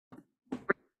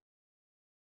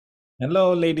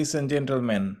Hello, ladies and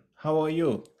gentlemen. How are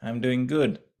you? I'm doing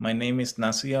good. My name is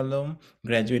Nasi Alom,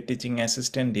 graduate teaching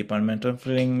assistant, Department of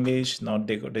English, North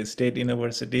Dakota State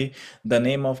University. The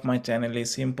name of my channel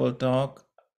is Simple Talk.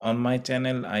 On my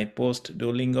channel, I post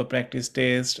Duolingo practice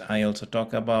tests. I also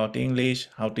talk about English,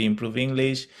 how to improve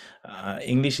English.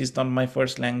 English is not my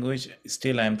first language.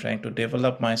 Still, I'm trying to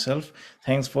develop myself.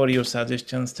 Thanks for your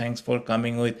suggestions. Thanks for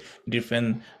coming with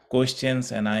different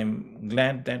questions, and I'm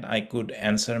glad that I could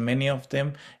answer many of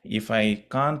them. If I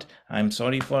can't, I'm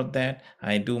sorry for that.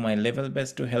 I do my level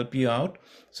best to help you out.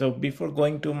 So before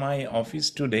going to my office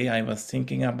today, I was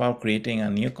thinking about creating a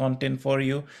new content for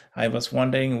you. I was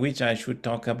wondering which I should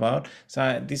talk about.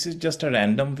 This is just a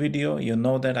random video. You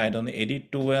know that I don't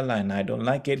edit too well and I don't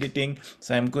like editing.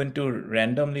 So I'm going to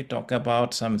randomly talk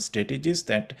about some strategies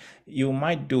that you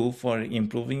might do for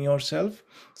improving yourself.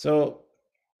 So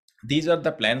these are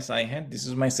the plans I had. This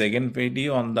is my second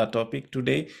video on the topic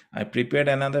today. I prepared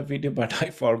another video, but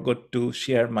I forgot to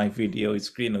share my video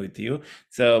screen with you.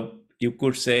 So you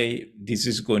could say this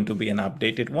is going to be an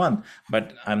updated one,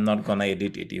 but I'm not gonna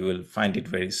edit it. You will find it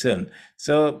very soon.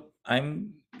 So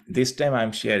this time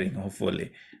I'm sharing,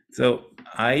 hopefully. So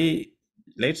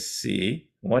let's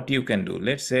see what you can do.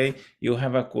 Let's say you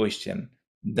have a question.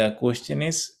 The question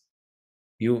is,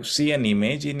 you see an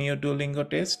image in your Duolingo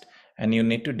test and you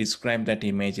need to describe that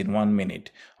image in 1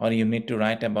 minute, or you need to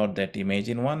write about that image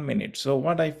in 1 minute. So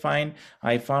what I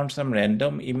found some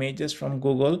random images from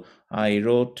Google. I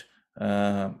wrote,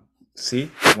 see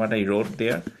what I wrote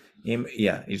there.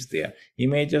 Yeah, it's there.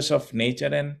 Images of nature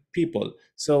and people.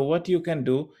 So what you can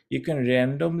do, you can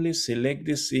randomly select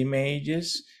these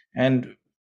images and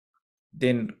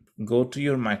then go to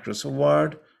your Microsoft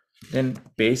Word, then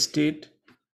paste it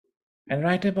and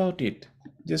write about it.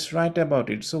 Just write about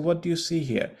it. So what do you see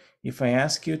here? If I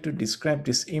ask you to describe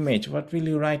this image, what will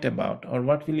you write about, or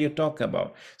what will you talk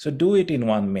about? So do it in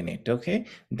 1 minute. Okay,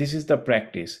 this is the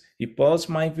practice. You pause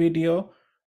my video,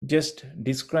 just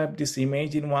describe this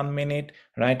image in 1 minute,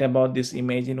 write about this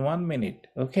image in 1 minute.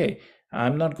 Okay,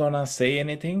 I'm not gonna say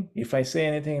anything. If I say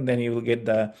anything, then you will get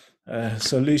the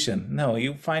solution. No,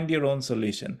 you find your own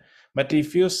solution. But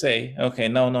if you say, okay,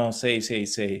 no, say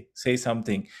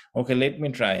something. Okay, let me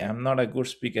try. I'm not a good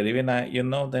speaker. Even you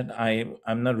know that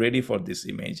I'm not ready for this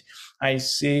image. I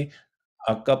see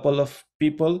a couple of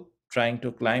people trying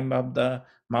to climb up the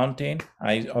mountain.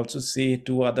 I also see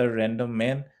two other random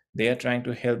men. They are trying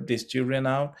to help these children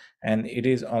out, and it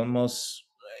is almost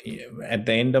at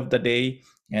the end of the day,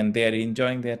 and they are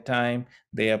enjoying their time.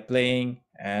 They are playing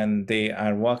and they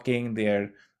are walking. They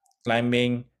are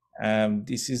climbing.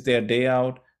 This is their day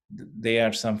out. They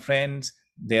are some friends.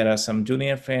 There are some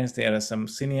junior friends. There are some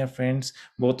senior friends.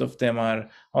 All of them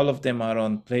are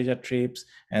on pleasure trips,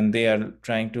 and they are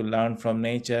trying to learn from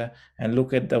nature and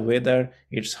look at the weather.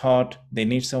 It's hot. They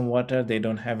need some water. They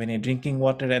don't have any drinking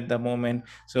water at the moment.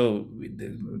 So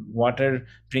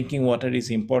drinking water is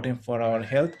important for our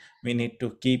health. We need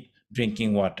to keep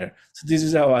drinking water. So this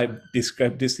is how I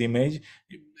describe this image.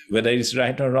 Whether it's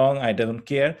right or wrong, I don't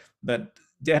care, but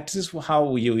that is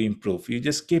how you improve. You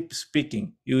just keep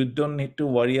speaking. You don't need to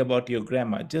worry about your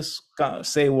grammar. Just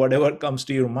say whatever comes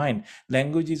to your mind.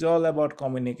 Language is all about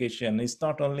communication. It's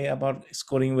not only about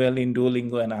scoring well in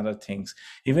Duolingo and other things.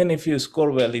 Even if you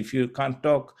score well, if you can't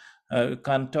talk,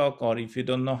 or if you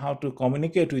don't know how to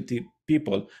communicate with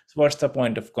people, what's the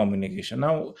point of communication?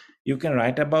 Now you can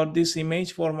write about this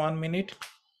image for 1 minute.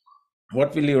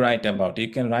 What will you write about? You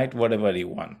can write whatever you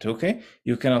want. Okay,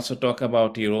 you can also talk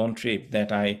about your own trip.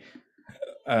 That I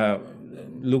uh,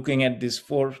 Looking at these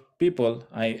four people,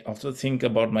 I also think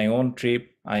about my own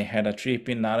trip. I had a trip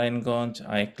in Narayanganj.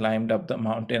 I climbed up the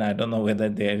mountain. I don't know whether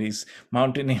there is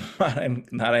mountain in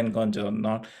Narayanganj or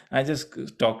not. I just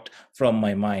talked from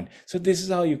my mind. So this is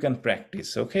how you can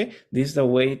practice. Okay, this is the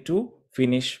way to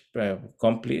finish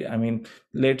complete. I mean,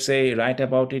 let's say write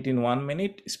about it in 1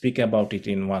 minute, speak about it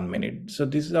in 1 minute. So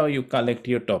this is how you collect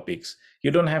your topics. You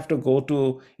don't have to go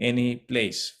to any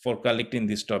place for collecting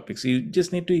these topics. You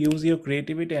just need to use your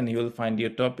creativity and you will find your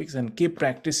topics, and keep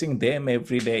practicing them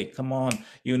every day. Come on,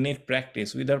 you need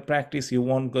practice. Without practice, you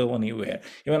won't go anywhere.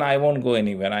 Even I won't go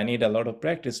anywhere. I need a lot of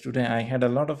practice. Today I had a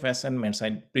lot of assignments.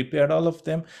 I prepared all of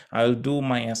them. I'll do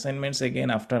my assignments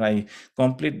again after I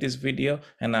complete this video,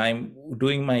 and I'm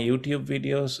doing my YouTube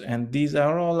videos, and these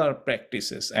are all our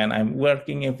practices, and I'm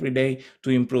working every day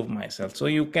to improve myself. So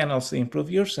you can also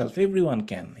improve yourself. Everyone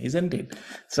can, isn't it?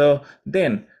 So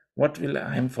then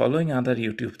I'm following other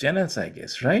YouTube channels, I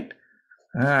guess, right?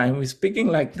 I'm speaking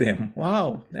like them.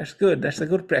 Wow, that's good. That's a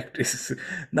good practice.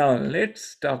 Now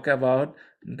let's talk about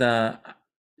the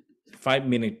 5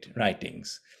 minute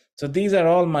writings. So these are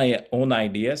all my own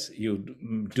ideas. You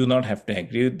do not have to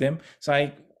agree with them. So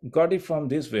I got it from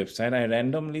this website. I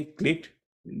randomly clicked,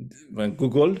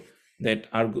 Googled that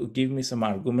give me some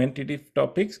argumentative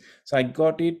topics. So I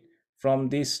got it from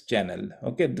this channel.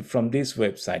 Okay, from this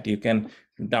website. You can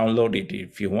download it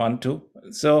if you want to.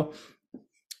 So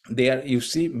there you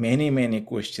see many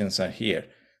questions are here.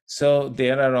 So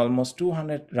there are almost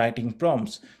 200 writing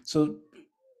prompts. So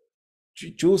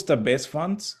choose the best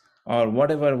ones or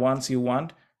whatever ones you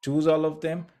want, choose all of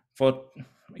them for,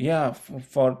 yeah,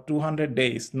 for 200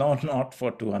 days. No, not for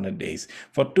 200 days,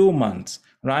 for 2 months.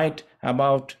 Write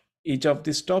about each of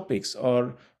these topics,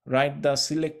 or write the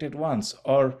selected ones,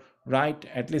 or write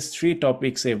at least 3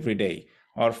 topics every day,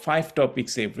 or 5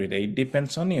 topics every day. It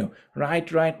depends on you.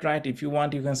 Write. If you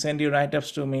want, you can send your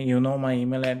write-ups to me. You know my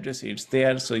email address, it's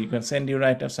there. So you can send your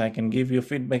write-ups. I can give you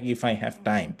feedback if I have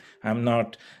time. I'm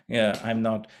not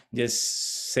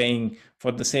just saying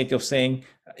for the sake of saying,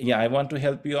 yeah, I want to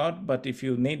help you out, but if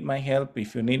you need my help,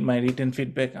 if you need my written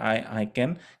feedback, I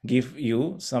can give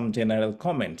you some general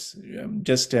comments,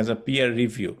 just as a peer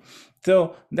review.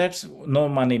 So that's no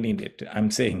money needed,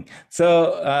 I'm saying.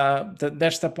 So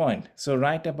that's the point. So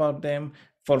write about them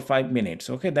for 5 minutes.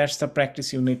 Okay, that's the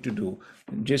practice you need to do.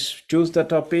 Just choose the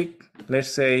topic. Let's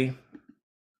say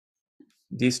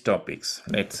these topics.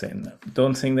 Let's say,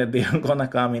 don't think that they are gonna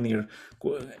come in your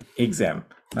exam.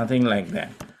 Nothing like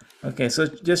that. Okay, so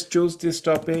just choose this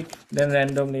topic, then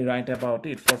randomly write about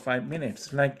it for 5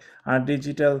 minutes. Like, are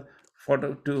digital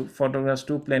photographs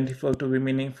too plentiful to be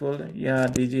meaningful? Yeah,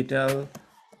 digital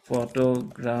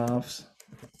photographs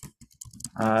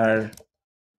are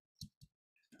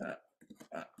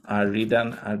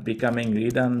are becoming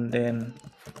redundant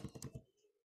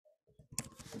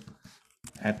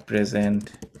at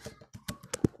present.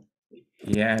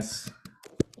 Yes,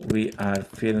 we are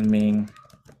filming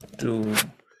too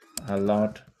a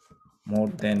lot more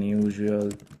than usual.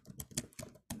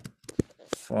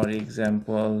 For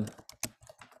example,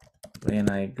 when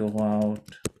I go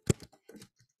out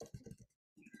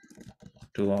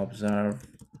to observe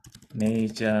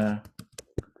nature,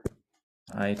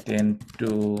 I tend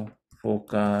to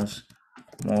focus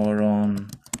more on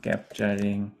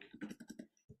capturing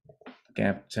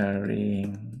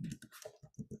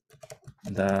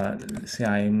the, see,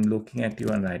 I'm looking at you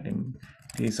and writing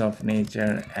piece of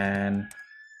nature, and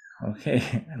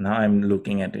okay, now I'm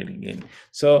looking at it again.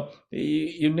 So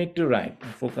you need to write,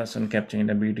 focus on capturing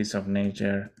the beauties of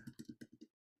nature,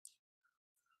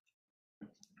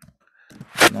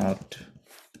 not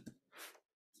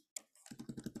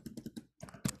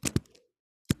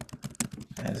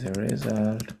as a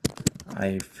result,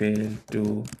 I fail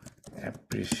to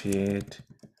appreciate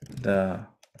the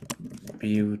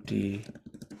beauty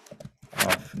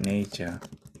of nature.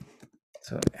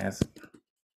 So as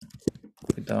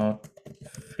without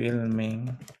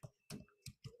filming,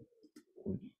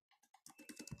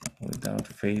 without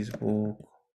Facebook,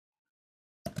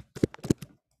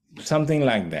 something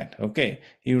like that. Okay,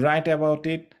 you write about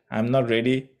it. I'm not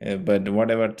ready, but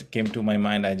whatever came to my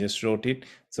mind, I just wrote it.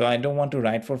 So I don't want to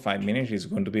write for 5 minutes. It's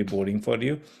going to be boring for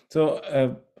you.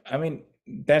 So I mean,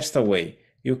 that's the way.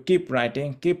 You keep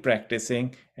writing, keep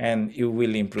practicing, and you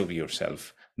will improve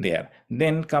yourself there.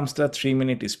 Then comes the 3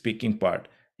 minute speaking part.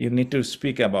 You need to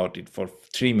speak about it for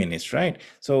 3 minutes, right?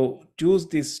 So choose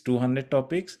these 200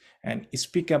 topics and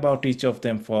speak about each of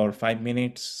them for 5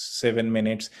 minutes, 7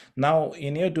 minutes. Now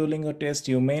in your Duolingo test,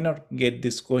 you may not get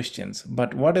these questions,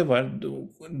 but whatever,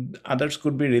 others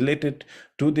could be related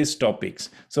to these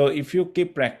topics. So if you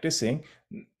keep practicing,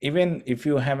 even if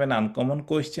you have an uncommon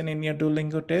question in your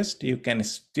Duolingo test, you can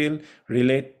still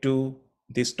relate to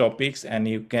these topics, and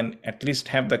you can at least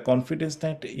have the confidence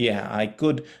that, yeah, I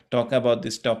could talk about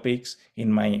these topics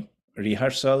in my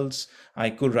rehearsals, I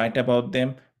could write about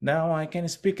them, now I can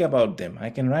speak about them,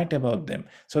 I can write about them.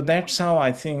 So that's how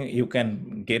I think you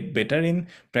can get better in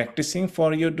practicing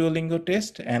for your Duolingo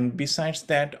test. And besides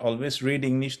that, always read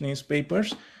English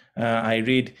newspapers. I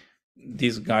read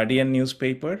this Guardian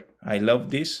newspaper, I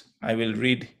love this. I will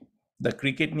read the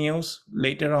cricket news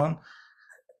later on,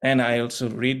 and I also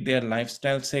read their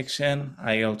lifestyle section.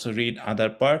 I also read other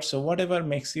parts. So whatever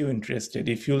makes you interested.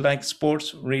 If you like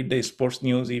sports, read the sports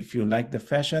news. If you like the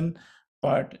fashion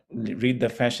part, read the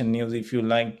fashion news. If you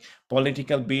like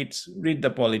political beats, read the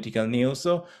political news.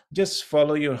 So just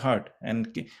follow your heart, and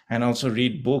also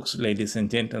read books, ladies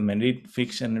and gentlemen. Read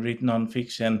fiction, read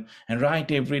non-fiction, and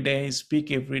write every day,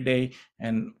 speak every day.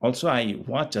 And also I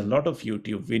watch a lot of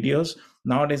YouTube videos.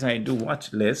 Nowadays I do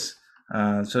watch less,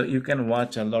 so you can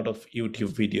watch a lot of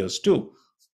YouTube videos too.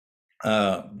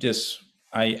 Just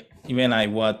I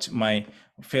watch my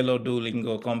fellow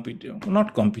Duolingo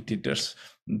not competitors.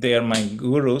 They are my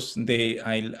gurus.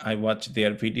 I watch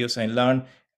their videos. I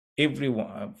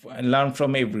learn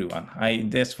from everyone.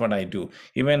 That's what I do.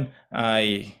 Even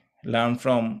I learn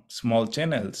from small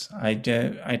channels. I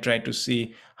try to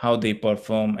see how they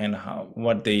perform and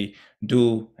what they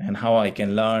do and how I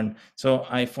can learn. So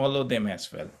I follow them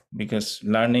as well, because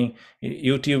learning,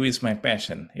 YouTube is my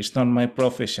passion. It's not my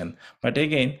profession. But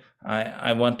again,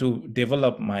 I want to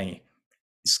develop my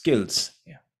skills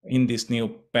in this new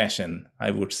passion,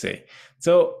 I would say.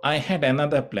 So I had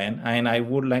another plan, and I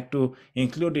would like to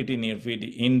include it in your video,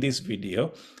 in this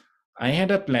video. I had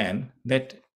a plan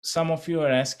that some of you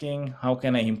are asking, how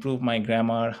can I improve my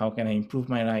grammar, how can I improve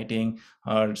my writing?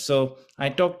 Or so I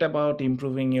talked about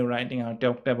improving your writing, I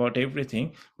talked about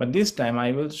everything, but this time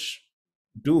I will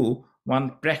do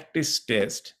one practice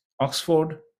test,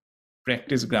 Oxford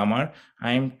practice grammar.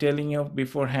 I'm telling you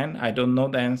beforehand, I don't know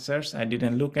the answers. I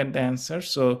didn't look at the answers.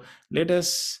 So let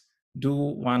us do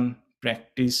one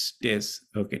practice test.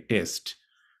 Okay, test.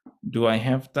 Do I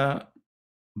have the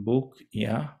book?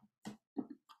 Yeah.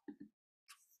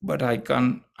 But I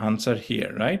can't answer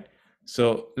here, right?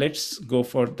 So let's go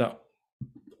for the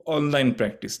online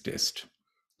practice test.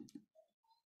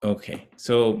 Okay,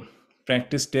 so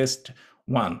practice test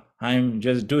 1. I'm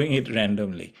just doing it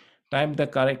randomly. Type the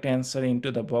correct answer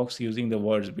into the box using the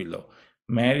words below.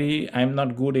 Mary, I'm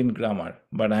not good in grammar,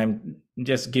 but I'm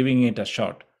just giving it a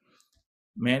shot.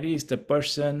 Mary is the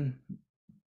person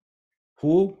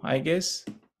who, I guess.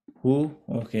 Who?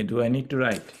 Okay, do I need to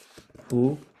write?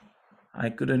 Who? I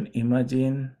couldn't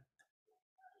imagine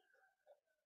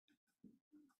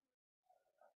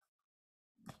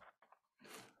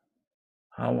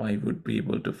how I would be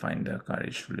able to find the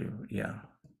courage flu. Yeah.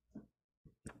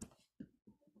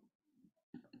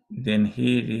 Then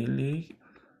he really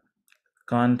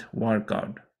can't work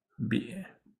out. Be,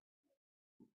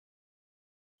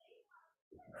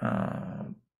 uh,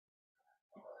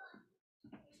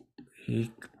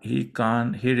 he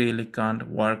really can't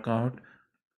work out.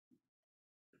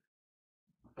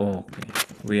 Okay,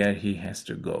 where he has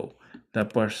to go. The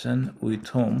person with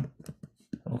whom.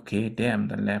 Okay, damn,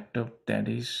 the laptop, that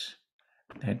is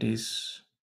that is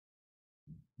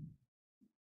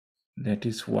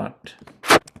what.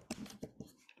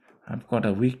 I've got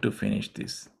a week to finish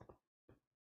this.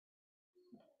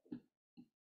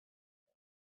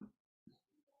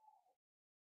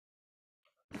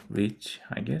 Which,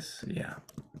 I guess, yeah.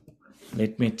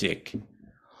 Let me check.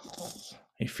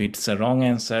 If it's a wrong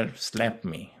answer, slap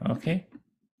me, okay?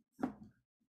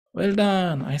 Well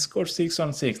done. I scored 6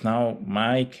 on 6. Now,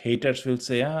 my haters will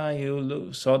say,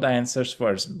 you saw the answers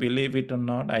first. Believe it or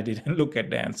not, I didn't look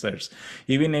at the answers.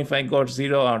 Even if I got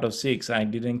 0 out of 6, I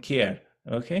didn't care.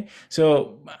 Okay.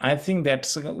 So I think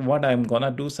that's what I'm going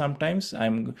to do sometimes.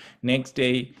 Next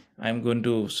day, I'm going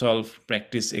to solve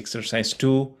practice exercise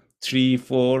 2, 3,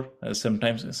 4,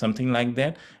 sometimes something like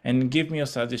that, and give me your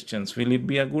suggestions. Will it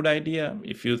be a good idea?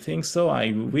 If you think so,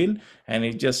 I will. And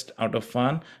it's just out of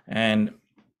fun. And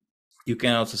you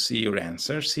can also see your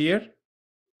answers here.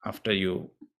 After you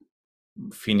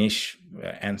finish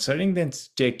answering, then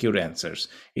check your answers.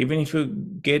 Even if you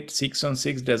get 6 on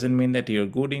 6, doesn't mean that you're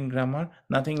good in grammar.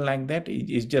 Nothing like that.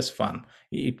 It's just fun.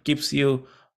 It keeps you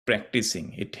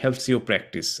practicing. It helps you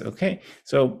practice. Okay,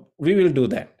 so we will do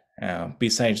that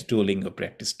besides Duolingo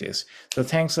practice test. So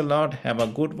thanks a lot. Have a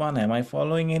good one. Am I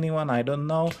following anyone? I don't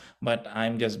know, but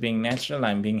I'm just being natural.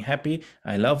 I'm being happy.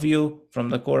 I love you from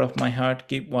the core of my heart.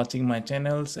 Keep watching my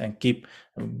channels and keep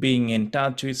being in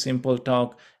touch with Simple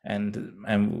Talk. And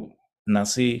I'm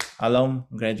Nasi Alam,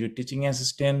 graduate teaching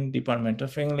assistant, Department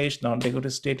of English, North Dakota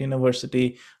State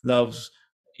University. Loves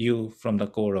you from the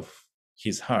core of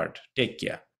his heart. Take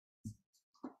care.